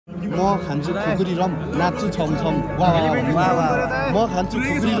म खान्छु खुकुरी रम नाच्छु छमछम वाह वाह म खान्छु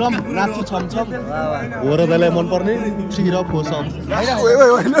खुकुरी रम नाच्छु छमछम हो र दाइलाई मन पर्ने फ्री र फोसम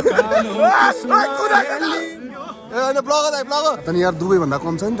हैन ब्लगर तनी यार दुबई भन्दा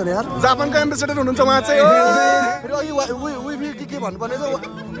कम छ नि त यार जापानको एम्बेसडर हुनुहुन्छ उहाँ चाहिँ फेरि अघि वी के भन्नु पर्ने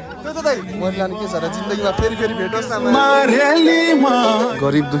त्यो त दाइ मैले लाने के छ र जिन्दगीमा फेरि भेटोस् न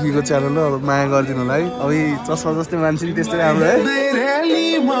गरिब दुखीको च्यानल हो अब माया गरिदिनु होला है अब चस्मा जस्तै मान्छे नि त्यस्तै राम्रो है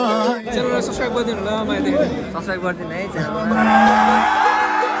च्यानललाई सब्स्क्राइब गरिदिनु होला माया देख्नु सब्स्क्राइब गरिदिनु है च्यानलमा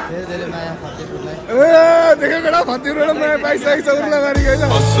धेरै माया फतेपुरलाई देख्यो केटा फतेपुरबाट माया पाइसकेको छ उर्ला मारी गयो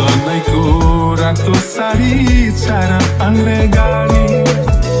असनैको रातो साडी चारा पाङ्रे गाडी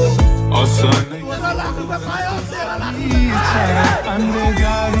असनै चारा पाङ्रे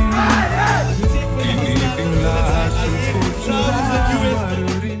गाडी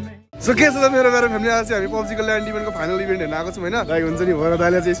सो के छ त मेरो फ्यामिली आज चाहिँ हामी पब्जीको ल्यान्ड इभेन्टको फाइनल इभेन्ट हेर्न आएको छौँ होइन लाइक हुन्छ नि होरा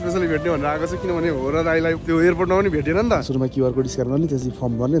दाइलाई चाहिँ स्पेसली भेट्ने भनेर आएको छु किनभने होरा दाइलाई त्यो एयरपोर्टमा पनि भेटेन नि त सुरुमा क्युआर कोड स्क्यान गर्ने त्यसपछि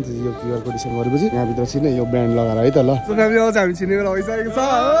फर्म भर्ने त्यसपछि यो क्युआर कोड स्क्यान गरेपछि यहाँभित्र छिर्ने यो ब्यान्ड लगाएर है त ल सो फ्यामिली आज हामी छिर्ने बेला भइसकेको छ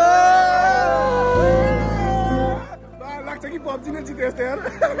लाग्छ कि पब्जी नै जित्यो यस्तो यार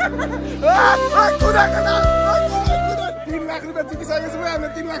 3 लाख रुपियाँ जितिसकेको छु हामीले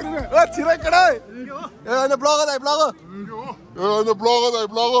 3 लाख रुपियाँ छिरै केटा होइन ब्लगर ल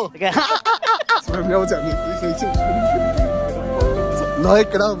केटा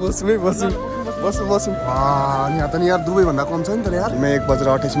बसौँ यहाँ त नि यार दुबई भन्दा कम छ नि त यार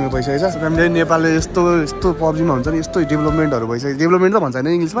 1:28 भइसकेको छ फ्यामिली नेपालले यस्तो पब्जीमा हुन्छ नि यस्तो डेभलपमेन्टहरू भइसक्यो डेभलपमेन्ट त भन्छ होइन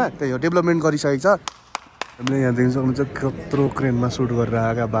इङ्ग्लिसमा त्यही हो डेभलपमेन्ट गरिसकेको छ हामीले यहाँ देख्न सक्नुहुन्छ कत्रो क्रेनमा सुट गरेर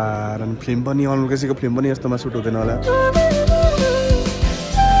आएका बार अनि फिल्म पनि अनलोकेसीको फिल्म पनि यस्तोमा सुट हुँदैन होला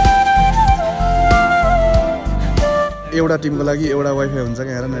एउटा टिमको लागि एउटा वाइफाई हुन्छ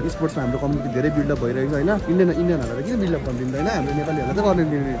क्या हेर न स्पोर्ट्समा हाम्रो कम्युनिटी धेरै बिल्डअप भइरहेको छ होइन इन्डियनहरूलाई किन बिल्डअप गर्न दिँदैन हाम्रो नेपालीहरूलाई त गर्न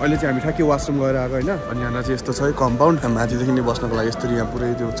दिने अहिले चाहिँ हामी ठ्याक्कै वासरुम गएर आएको होइन अनि यहाँ चाहिँ यस्तो छ है कम्पाउन्ड माथिदेखि नै बस्नको लागि यस्तो यहाँ पुरै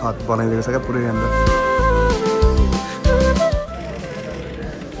त्यो छत बनाइदिएको छ क्या पुरै यहाँ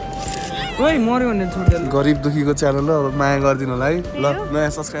गरिब दुखीको च्यानल हो अब माया गरिदिनु होला है ल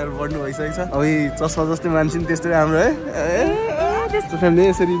नयाँ सब्सक्राइबर बढ्नु भइसकेको छ अब चस्मा जस्तै मान्छे नि त्यस्तै राम्रो है फ्यामिली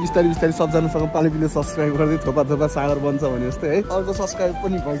यसरी बिस्तारै सबजनासँग पालिपिलो सब्सक्राइब गर्दै थोपा सागर बन्छ भने जस्तै है अर्को सब्सक्राइब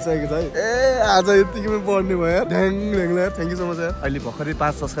पनि भइसकेको छ है आज यतिकैमा बढ्ने भयो ढ्याङ थ्याङ्क यू सो मच यार अहिले भर्खरै 5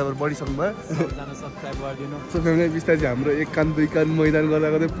 सब्सक्राइबर बढिसक्नु भयो सो फ्यामिली बिस्तारै हाम्रो 1 कान 2 कान मैदान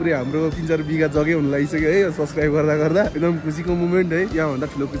गर्दा पुरै हाम्रो 3-4 बिघा जग्गै हुन लागिसक्यो है सब्सक्राइब गर्दा एकदम खुसीको मोमेन्ट है यहाँभन्दा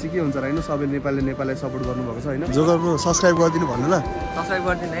ठुलो खुसी के हुन्छ होइन सबै नेपाललाई सपोर्ट गर्नुभएको छ होइन जो गर्नु सब्सक्राइब गरिदिनु भन्नु ल सब्सक्राइब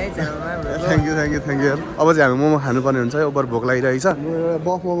गरिदिनु है च्यानलमा थ्याङ्क यू यार अब चाहिँ हामी मोमो खानुपर्ने हुन्छ है ओभर भोक लागिरहेको छ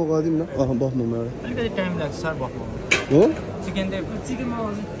बफ मोमो गरिदिनु न बफ मोमो एउटा अलिकति टाइम लाग्छ सर बफ मोमो हो चिकनमा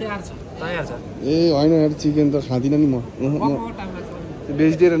तयार छ ए होइन यार चिकन त खाँदिनँ नि म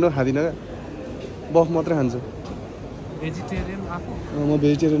भेजिटेरियन हो खाँदिनँ क्या बफ मात्रै खान्छु भेजिटेरियन आफू म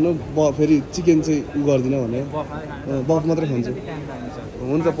भेजिटेरियन हो फेरि चिकन चाहिँ गर्दिनँ भने बफ मात्रै खान्छु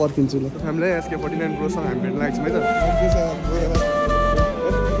हुन्छ पर्खिन्छु ल फ्यामिली SK49 प्रोसँग हामी भेट्न लागेको छौँ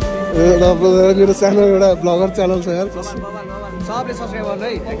है त मेरो सानो एउटा ब्लगर च्यानल छ यार सबले सब्स्क्राइब गर्नु है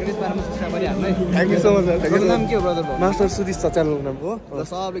एग्रिस बारेमा सब्स्क्राइब गरिहाल्नु है थ्याङ्क यू सो मच यार मेरो नाम के हो ब्रदर मास्टर सुदिस छ च्यानलको नाम हो र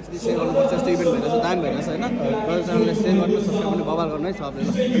सबले सेयर गर्नुपर्छ यस्तो इभेन्ट भइरहेछ दामी भइरहेछ होइन ब्रदर च्यानलले सेयर गर्नु सब्स्क्राइब गर्नु बबाल गर्नु है सबले ल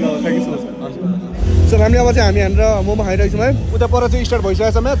thank you so much so हामीले अब चाहिँ हामी यहाँनिर मोमो खाइरहेको छौँ है उता पर चाहिँ स्टार्ट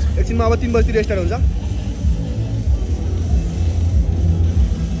भइसकेको छ म्याच एकछिनमा अब 3 बजीतिर स्टार्ट हुन्छ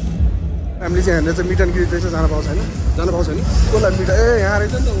हामीले चाहिँ यहाँनिर चाहिँ मिट एन्ड ग्रिट रहेछ जान पाउँछ होइन कसलाई मिट यहाँ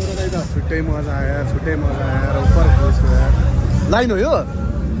रहेछ नि त ओरा त छुट्टै मजा आयो उपर खोज्छु यार लाइन हो यो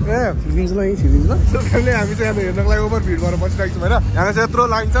छिरिदिन्छु ल यहीँ छिरिदिन्छु ल फ्यामिली हामी चाहिँ यहाँ हेर्नको लागि ओभर भिड भएर बसिरहेको छौँ होइन यहाँ चाहिँ यत्रो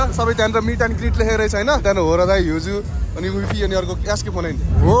लाइन छ सबै त्यहाँनिर मिट एन्ड ग्रिट लेखेको रहेछ होइन त्यहाँदेखि हो र दाइ हिजो अनि विफी अनि अर्को एसके फोन आइन्छ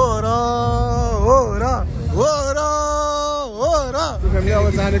हो र फ्यामिली अब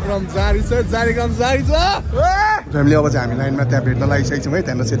जाने क्रम जारी छ फ्यामिली अब चाहिँ हामी लाइनमा त्यहाँ भेट्न लागिसकेको छौँ है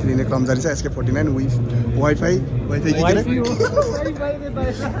त्यहाँनिर सेट लिने क्रम जारी छ SK49 वाइफाई के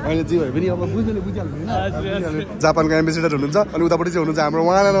अहिले जे भए पनि अब बुझिहाल्नु जापानको एम्बेसेडर हुनुहुन्छ अनि उतापट्टि चाहिँ हुनुहुन्छ हाम्रो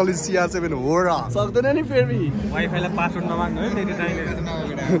वान एन्ड ओन्ली CR7 होरा सक्दैन नि फेरि वाइफाईलाई पासवर्ड नमाग्नु है फेरि टाइमले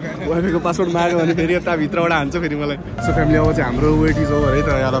वाइफाईको पासवर्ड माग्यो भने फेरि यता भित्रबाट हान्छ फेरि मलाई सो फ्यामिली अब चाहिँ हाम्रो वेट इज ओभर है त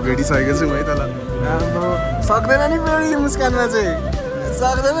यहाँ भेटिसकेको छु है त ल सक्दैन नि फेरि मुस्कानमा चाहिँ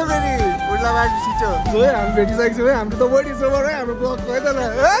सक्दैन फेरि उल्ला बाटो छिटो हामी भेटिसकेको छौँ है हाम्रो त वेट इज ओभर है हाम्रो ब्लगको है त ल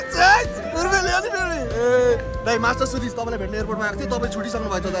दाइ मास्टर सुदिस तपाईँलाई भेट्ने एयरपोर्टमा आएको थियो तपाईँ छुटिसक्नु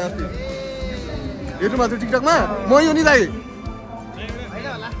भएको छ दाइ अस्ति हेर्नु भएको थियो टिकटकमा म यो नि दाइ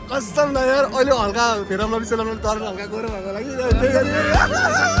कसम दाइ यार अहिले हल्का फेराउनु सेलाउनु तर हल्का गएर भएको लागि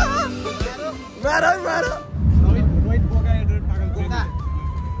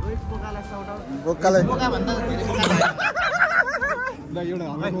बोकालाई एउटा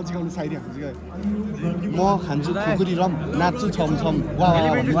हाम्रो नजिकाउने साइड हाल्छु क्या म खान्छु खुकुरी रम नाच्छु छमछम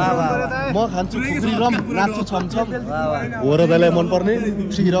म खान्छु खुकुरी रम नाच्छु छमछम हो र दाइलाई मनपर्ने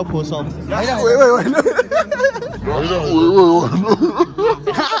फ्री र फोसम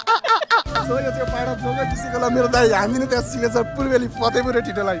सो यो चाहिँ पार्ट अफ जोग त्यसैको मेरो दाइ हामी नै त्यहाँ सिग्नेचर पूर्वेली फतेपुर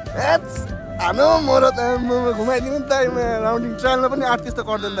ठिटोलाई हानो म र घुमाइदिनु नि दाइ राउन्डिङ ट्रायलमा पनि आर्टिस्ट त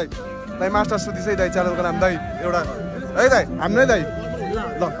गर्दैन दाइ दाइ मास्टर सुधिस है दाइ च्यानलको नाम दाइ एउटा है दाइ हाम्रो दाइ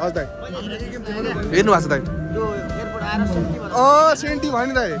ल हजुर दाइ हेर्नु भएको छ दाइ सेन्टी भयो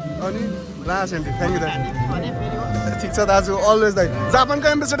नि दाइ अनि ला सेन्टी थ्याङ्क यू दाइ ठिक छ दाजु अलवेज दाइ जापानको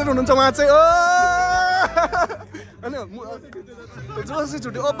एम्बेसेडर हुनुहुन्छ उहाँ चाहिँ होइन जोस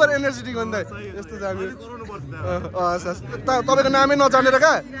छुट्टी ओभर एनर्जेटिक हो नि दाइ यस्तो चाहिँ हामी तपाईँको नामै नजानेर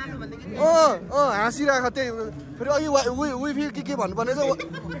क्या हाँसिरहेको त्यही फेरि अघि विफी के भन्नुपर्ने छ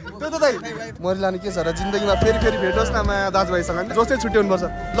त्यो त दाइ मैले लाने के छ र जिन्दगीमा फेरि भेट होस् न माया दाजुभाइसँग नि जोस चाहिँ छुट्टी हुनुपर्छ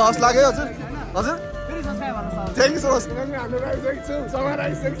ल हस् लाग्यो हजुर हजुर थ्याङ्क यू सो मच हाम्रो आइसकेको छु सवार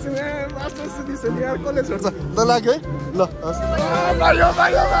आइसकेको छु मास्टर सुधिस यार कसले छोड्छ ल लाग्यो है ल हस्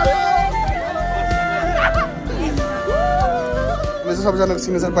सबैजनाको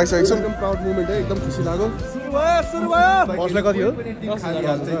सिग्नेचर पाइसकेको छु एकदम प्राउड मुभमेन्ट है एकदम खुसी लाग्यो बसलाई कति हो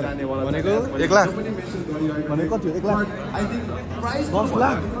भनेको 1 लाख भनेको कति हो 1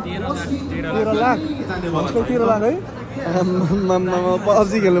 लाख 10 लाख 13 लाख 13 लाख है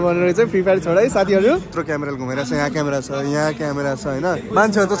पब्जी खेल्नु पर्ने रहेछ फ्री फायर छोड है साथीहरू यत्रो क्यामेरा घुमेर छ यहाँ क्यामेरा छ होइन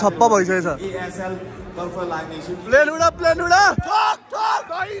मान्छेहरू त छप्प भइसकेछ प्लेन उडा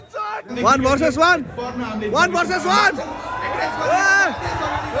 1 versus 1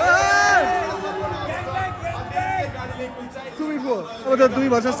 अब त 2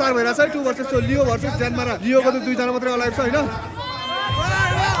 versus 4 भइरहेछ है 2 versus लियो versus ज्यानमारा लियोको त 2 जना मात्रै अलाइभ छ होइन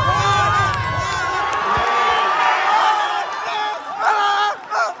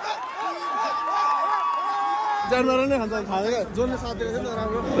ज्यानमारा नै खान्छ थाहा क्या जोनले साथ दिएको थियो नि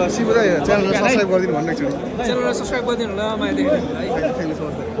राम्रो ल शिव दाइ च्यानललाई सब्स्क्राइब गरिदिनु भन्नु एकचोटि च्यानललाई सब्स्क्राइब गरिदिनु होला माया देख्नु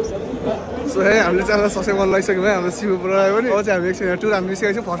सो है हामीले च्यानललाई सब्स्क्राइब गर्न लागिसक्यौँ है हाम्रो शिव पुरा आयो भने अब चाहिँ हामी एकछिन टुर हामी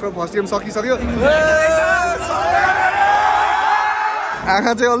निस्केको छौँ फर्स्ट गेम सकिसक्यो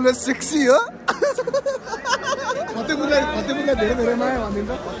आँखा चाहिँ अलवेज सेक्सी हो फतेपुरलाई धेरै माया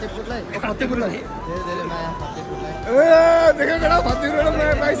भनिदिन्छ फतेपुरलाई धेरै माया देखेको केटा फतेपुरबाट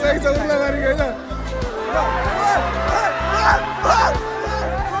माया पाइसकेको छ उसलाई मारेको होइन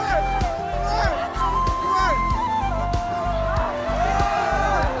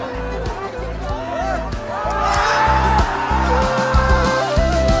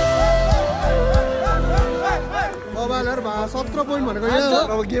बाबालहरु 17 पोइन्ट भनेको यहाँ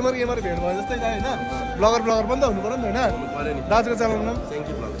अब गेमर भेट भयो जस्तै छ हैन ब्लगर पनि त हुनु पर्यो नि हैन दाजुको च्यानलको नाम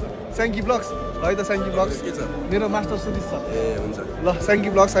स्याङ्की ब्लग्स है त स्याङ्की ब्लग्स के छ मेरो मास्टर सुधिस छ ए हुन्छ ल स्याङ्की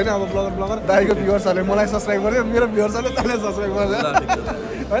ब्लग्स हैन अब ब्लगर दाइको भ्युअर्सहरुले मलाई सब्स्क्राइब गर्यो मेरो भ्युअर्सहरुले दाइलाई सब्स्क्राइब गर्छ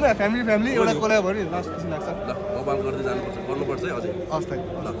हैन फ्यामिली एउटा कोल्याब भयो नि लास्ट खुसी लाग्छ ल मोबाइल गर्दै गर्नुपर्छ है अझै हस् त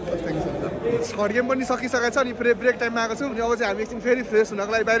ल थ्यांक यू सर्ट गेम पनि सकिसकेको छ अनि ब्रेक टाइममा आएको छु अनि अब चाहिँ हामी एकछिन फेरि फ्रेस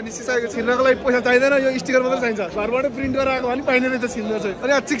हुनको लागि बाहिर निस्किसकेको छिर्नको लागि पैसा चाहिँदैन यो स्टिकर मात्रै चाहिन्छ घरबाट प्रिन्ट गरेर आएको भने पाइने रहेछ छिर्नु चाहिँ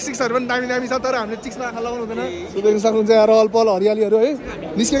अनि यहाँ चिक्सहरू पनि दामी छ तर हामीले चिक्समा आँखा लगाउनु हुँदैन देख्न सक्नुहुन्छ यहाँ रहल पहल हरियालीहरू है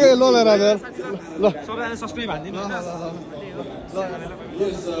निस्केको ल राजा ल सबैले सब्स्क्राइब हान्दिनु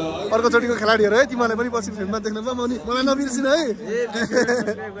अर्कोचोटिको खेलाडीहरू है तिमीहरूले पनि पछि फिल्ममा देख्नु भयो मलाई नबिर्सिनु है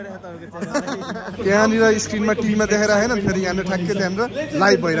त्यहाँनिर स्क्रिनमा टिभीमा देखेर होइन फेरि यहाँनिर ठ्याक्कै त्यहाँनिर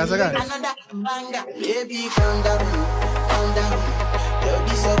लाइभ भइरहेछ क्या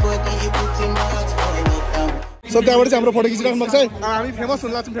सो त्यहाँबाट चाहिँ हाम्रो फोटो खिचिराख्नु भएको छ है हामी फेमस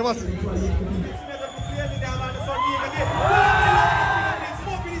हुन लाग्छौँ फेमस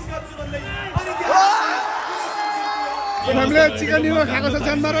हामीले चिकन डिनर खाएको छ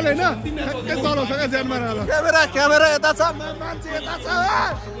ज्यानमाराले होइन ठ्याक्कै चलाउँछ क्या ज्यानमाराले क्यामेरा यता छ मान्छे यता छ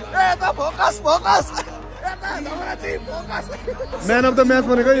यता focus man of the match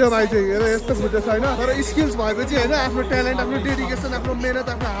भनेको यो भाइ चाहिँ हेर यस्तो फुटेछ होइन तर स्किल्स भएपछि होइन आफ्नो ट्यालेन्ट आफ्नो डेडिकेसन आफ्नो मेहनत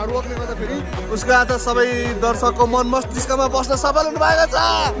आफ्नो हार्डवर्कले गर्दाखेरि उसको आज सबै दर्शकको मन मस्तिष्कमा बस्न सफल हुनु भएको छ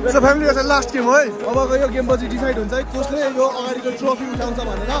फ्यामिली यो चाहिँ लास्ट गेम हो है अबको यो गेम पछि डिसाइड हुन्छ है कसले यो अगाडिको ट्रफी उठाउँछ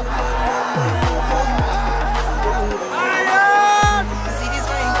भनेर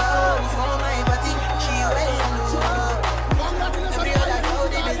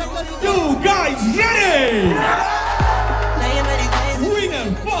Guys, ready? Winner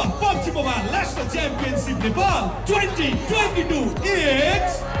for Pubg Lan National Championship Nepal 2022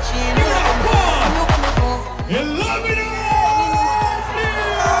 is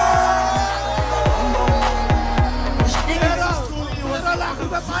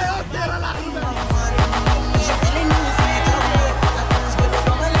आयो 13 लाख रुपैयाँ।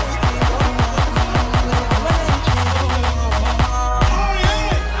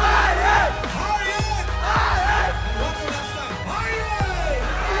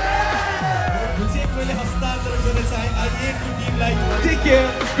 Take care,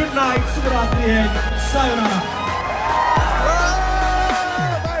 good night, Subratri and sayonara.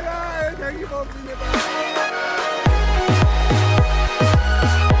 Bye bye, thank you for being here.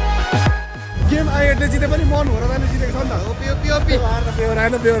 Game आइएटले जिते पनि मन हो र जाने जितेको छ नि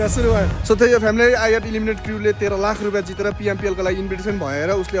त बेहोरा सुरु भयो सो त्यही फ्यामिली आइएट इलिमिनेट क्रुले 13 लाख रुपैयाँ जितेर पिएमपिएल को लागि इन्भिटेसन भएर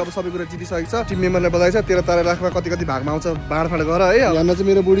उसले अब सबै कुरा जितिसकेको छ टिम मेम्बरलाई बधाई छ 13 लाखमा कति भागमा आउँछ बाँडफाँड गर है यहाँ चाहिँ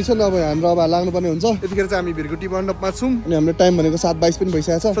मेरो बुढी छ नि अब हाम्रो अब लाग्नुपर्ने हुन्छ यतिखेर चाहिँ हामी भिरको टिम मण्डपमा छौँ अनि हाम्रो टाइम भनेको 7:22 पनि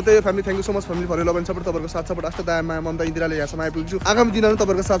भइसकेको छ सो त्यही family thank you so much family for love and support तपाईँको साथ सपोर्ट आस्था दाया माया ममता इन्दिराले यहाँसम्म आइपुग्छु आगामी दिनहरू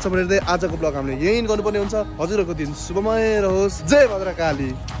तपाईँको साथ सपोर्ट हेर्दै आजको ब्लग हामीले यही गर्नुपर्ने हुन्छ हजुरहरूको दिन शुभमय रहोस् जय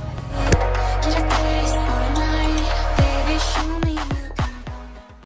भद्रकाली।